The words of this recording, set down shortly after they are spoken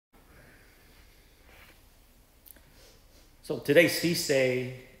So today's feast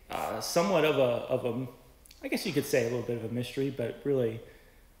day, somewhat of a, I guess you could say a little bit of a mystery, but really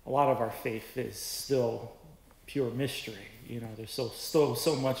a lot of our faith is still pure mystery. You know, there's still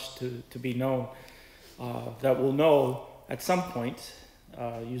so much to be known that we'll know at some point,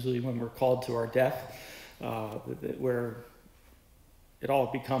 usually when we're called to our death, where it all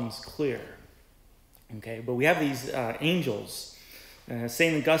becomes clear. Okay, but we have these angels.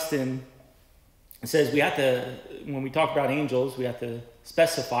 St. Augustine says we have to, when we talk about angels, we have to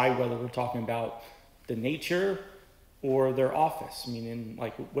specify whether we're talking about the nature or their office, meaning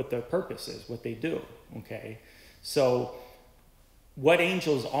like what their purpose is, what they do. Okay, so what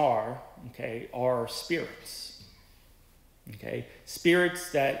angels are, okay, are spirits. Okay,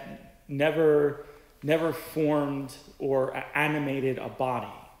 spirits that never formed or animated a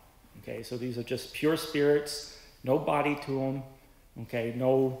body. Okay, so these are just pure spirits, no body to them. Okay,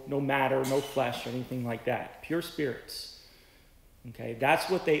 no matter, no flesh, or anything like that. Pure spirits. Okay, that's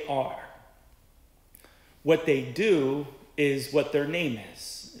what they are. What they do is what their name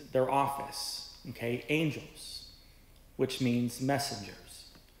is, their office. Okay, angels, which means messengers.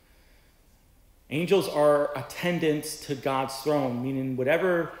 Angels are attendants to God's throne, meaning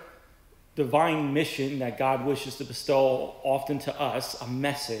whatever divine mission that God wishes to bestow often to us, a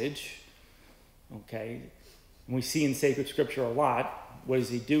message, okay. And we see in sacred scripture a lot, what does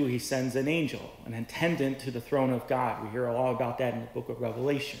he do? He sends an angel, an attendant to the throne of God. We hear a lot about that in the book of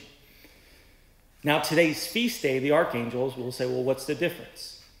Revelation. Now today's feast day, the archangels, will say, well, what's the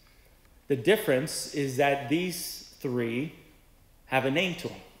difference? The difference is that these three have a name to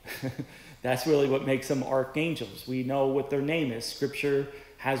them. That's really what makes them archangels. We know what their name is. Scripture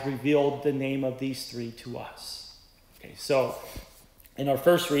has revealed the name of these three to us. Okay, so in our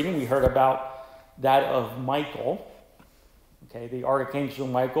first reading, we heard about that of Michael, okay, the Archangel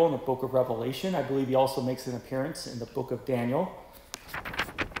Michael in the book of Revelation. I believe he also makes an appearance in the book of Daniel.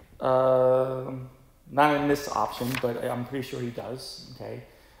 Not in this option, but I'm pretty sure he does, okay.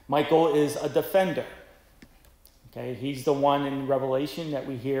 Michael is a defender, okay. He's the one in Revelation that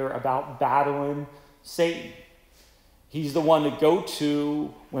we hear about battling Satan. He's the one to go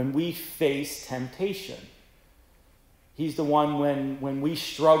to when we face temptation. He's the one when we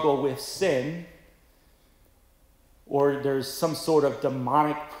struggle with sin, or there's some sort of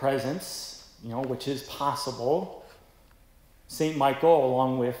demonic presence, which is possible. St. Michael,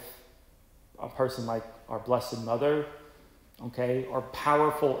 along with a person like our Blessed Mother, okay, are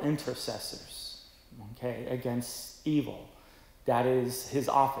powerful intercessors, okay, against evil. That is his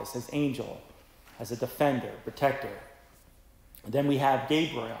office as angel, as a defender, protector. And then we have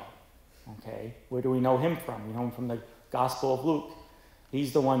Gabriel, okay. Where do we know him from? We know him from the Gospel of Luke.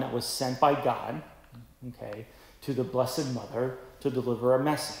 He's the one that was sent by God, okay, to the Blessed Mother to deliver a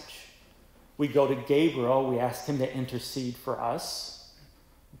message. We go to Gabriel, we ask him to intercede for us,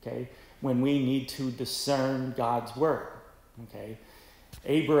 okay, when we need to discern God's word, okay.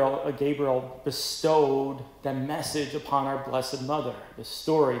 Gabriel bestowed the message upon our Blessed Mother, the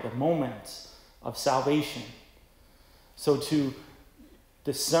story, the moment of salvation. So to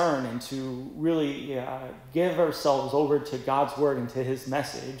discern and to really give ourselves over to God's word and to his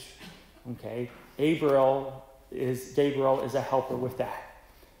message, okay, Gabriel is a helper with that.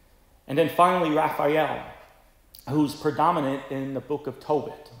 And then finally, Raphael, who's predominant in the book of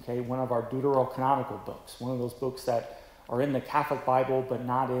Tobit, okay, one of our deuterocanonical books, one of those books that are in the Catholic Bible but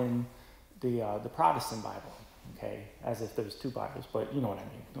not in the Protestant Bible, okay, as if there's two Bibles, but you know what I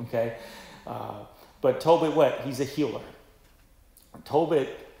mean, okay. But Tobit, what? He's a healer.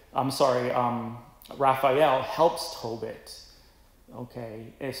 Raphael helps Tobit,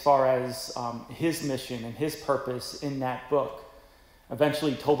 okay, as far as his mission and his purpose in that book.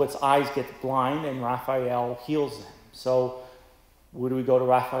 Eventually, Tobit's eyes get blind and Raphael heals them. So what do we go to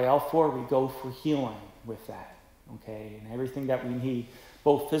Raphael for? We go for healing with that, okay, and everything that we need,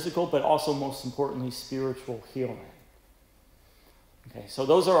 both physical but also, most importantly, spiritual healing. Okay, so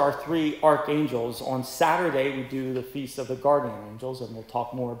those are our three archangels. On Saturday, we do the Feast of the Guardian Angels, and we'll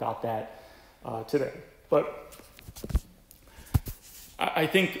talk more about that today. But I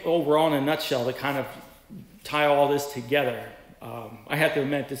think overall, in a nutshell, to kind of tie all this together, I have to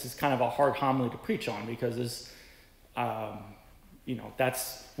admit this is kind of a hard homily to preach on because this,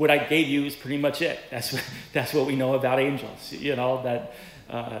 that's what I gave you is pretty much it. That's what we know about angels.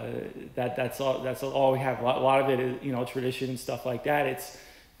 That's all we have. A lot of it is, tradition and stuff like that.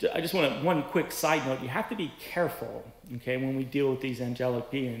 I just want one quick side note. You have to be careful, okay, when we deal with these angelic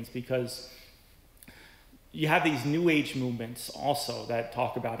beings, because you have these New Age movements also that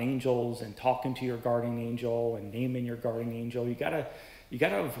talk about angels and talking to your guardian angel and naming your guardian angel. You gotta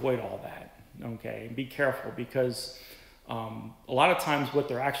avoid all that, okay? And be careful because a lot of times what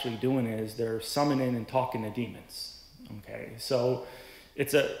they're actually doing is they're summoning and talking to demons. Okay, so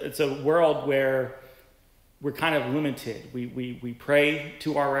it's a world where we're kind of limited. We pray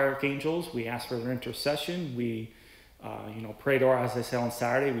to our archangels. We ask for their intercession. We pray to our, as I said on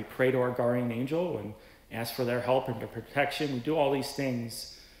Saturday, we pray to our guardian angel and ask for their help and their protection. We do all these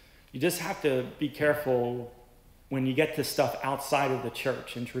things. You just have to be careful when you get to stuff outside of the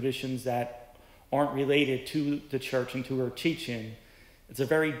church and traditions that aren't related to the church and to her teaching. It's a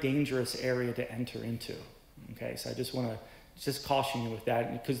very dangerous area to enter into. Okay, so I just want to just caution you with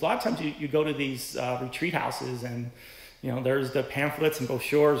that, because a lot of times you go to these retreat houses and there's the pamphlets and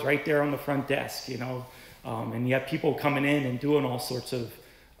brochures right there on the front desk, and you have people coming in and doing all sorts of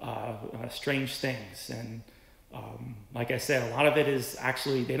strange things. And like I said, a lot of it is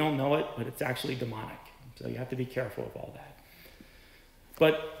actually, they don't know it, but it's actually demonic. So you have to be careful of all that.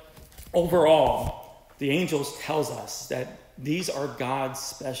 But overall, the angels tells us that these are God's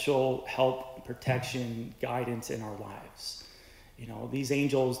special help, protection, guidance in our lives. These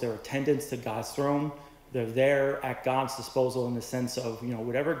angels, they're attendants to God's throne. They're there at God's disposal in the sense of,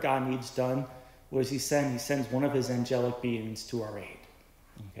 whatever God needs done, what does he send? He sends one of his angelic beings to our aid.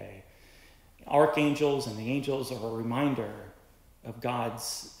 Okay. Archangels and the angels are a reminder of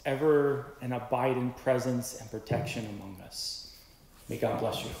God's ever and abiding presence and protection among us. May God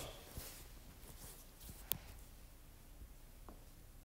bless you.